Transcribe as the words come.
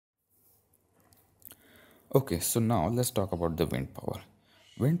Okay, so now let's talk about the wind power.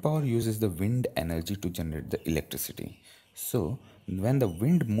 Wind power uses the wind energy to generate the electricity. So when the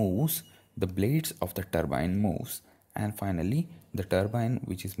wind moves, the blades of the turbine moves, and finally the turbine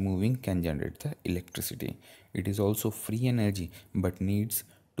which is moving can generate the electricity. It is also free energy but needs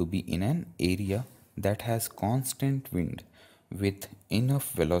to be in an area that has constant wind with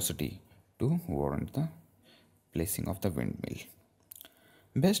enough velocity to warrant the placing of the windmill.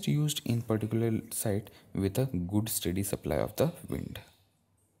 Best used in particular site with a good steady supply of the wind.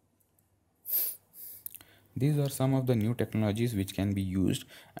 These are some of the new technologies which can be used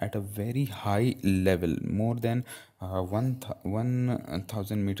at a very high level, more than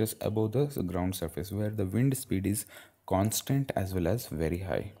 1000 meters above the ground surface, where the wind speed is constant as well as very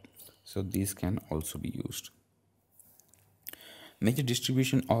high. So these can also be used. Major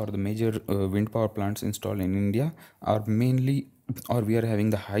distribution or the major wind power plants installed in India are mainly, or we are having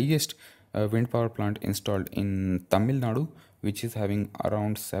the highest wind power plant installed in Tamil Nadu, which is having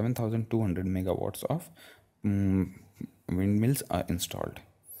around 7200 megawatts of um, windmills are installed.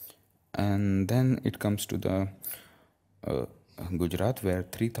 And then it comes to the uh, Gujarat, where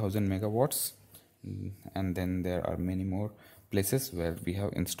 3000 megawatts. And then there are many more places where we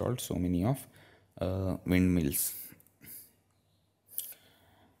have installed so many of windmills.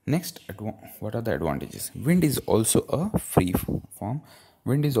 Next, what are the advantages? Wind is also a free form.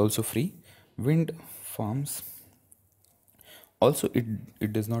 Wind is also free. Wind farms also,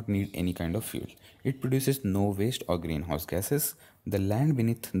 it does not need any kind of fuel. It produces no waste or greenhouse gases. The land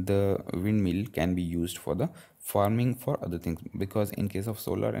beneath the windmill can be used for the farming for other things, because in case of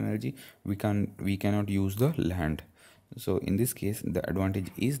solar energy we cannot use the land. So in this case the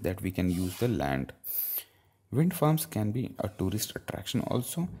advantage is that we can use the land. Wind farms can be a tourist attraction,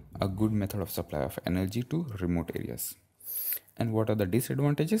 also a good method of supply of energy to remote areas. And what are the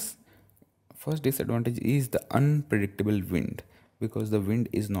disadvantages? First disadvantage is the unpredictable wind, because the wind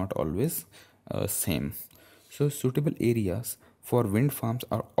is not always same. So suitable areas for wind farms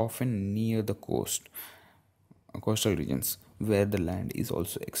are often near the coastal regions, where the land is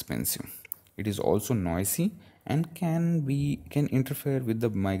also expensive. It is also noisy and can interfere with the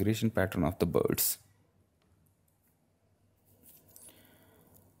migration pattern of the birds.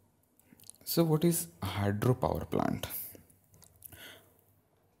 So what is hydropower plant?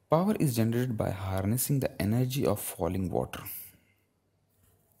 Power is generated by harnessing the energy of falling water.